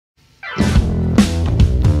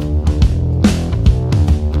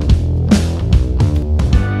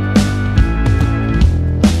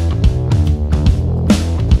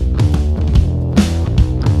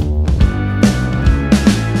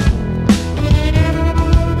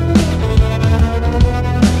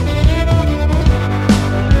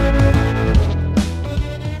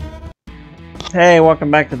Hey, welcome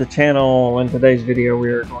back to the channel. In today's video we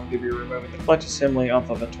are going to be removing the clutch assembly off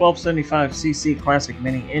of a 1275cc Classic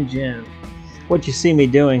Mini engine. What you see me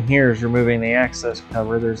doing here is removing the access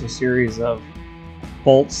cover. There's a series of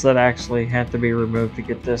bolts that actually have to be removed to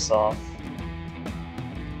get this off.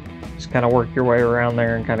 Just kind of work your way around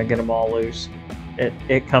there and kind of get them all loose.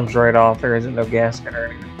 It comes right off. There isn't no gasket or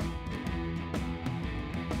anything.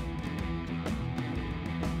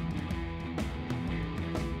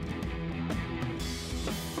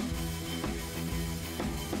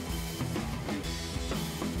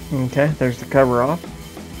 Okay, there's the cover off.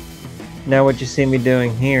 Now what you see me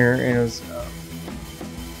doing here is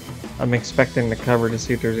I'm inspecting the cover to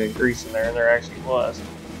see if there's any grease in there, and there actually was.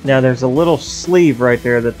 Now there's a little sleeve right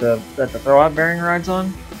there that the throwout bearing rides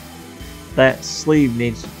on. That sleeve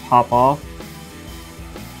needs to pop off.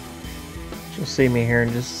 You'll see me here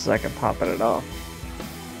in just a second popping it off.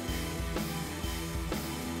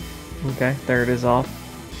 Okay, there it is off.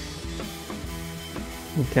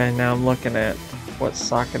 Okay, now I'm looking at what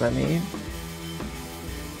socket I need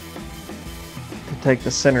to take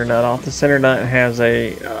the center nut off. The center nut has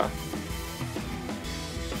a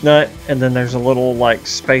nut, and then there's a little like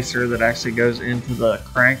spacer that actually goes into the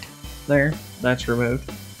crank there. That's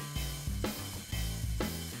removed.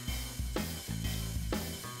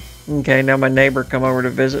 Okay, now my neighbor come over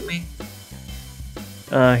to visit me.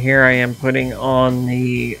 Here I am putting on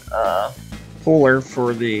the puller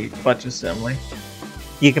for the clutch assembly.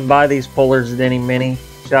 You can buy these pullers at any mini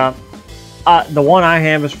shop. The one I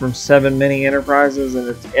have is from 7 Mini Enterprises,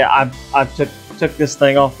 and I've took this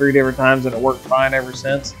thing off 3 different times, and it worked fine ever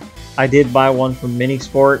since. I did buy one from Mini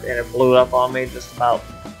Sport, and it blew up on me just about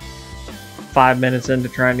 5 minutes into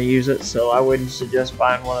trying to use it, so I wouldn't suggest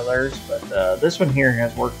buying one of theirs. But this one here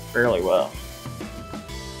has worked fairly well.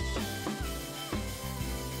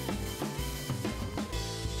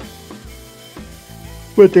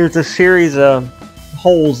 But there's a series of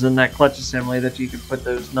holes in that clutch assembly that you can put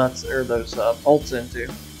those nuts or those bolts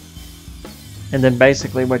into, and then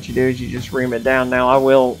basically what you do is you just ream it down. Now I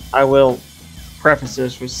will preface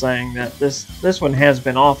this with saying that this one has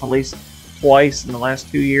been off at least twice in the last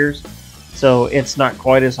 2 years, so it's not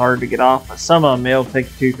quite as hard to get off, but some of them it'll take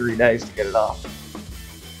 2-3 days to get it off.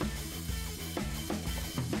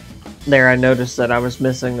 There, I noticed that I was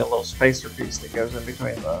missing the little spacer piece that goes in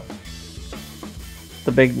between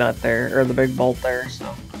the big nut there, or the big bolt there,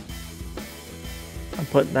 so I'm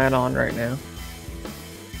putting that on right now.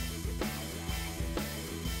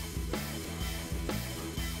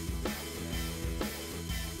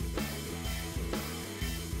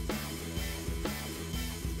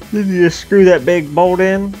 Then you just screw that big bolt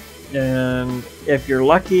in, and if you're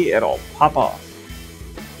lucky, it'll pop off.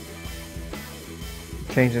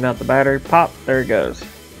 Changing out the battery, pop, there it goes.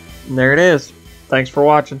 And there it is. Thanks for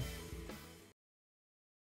watching.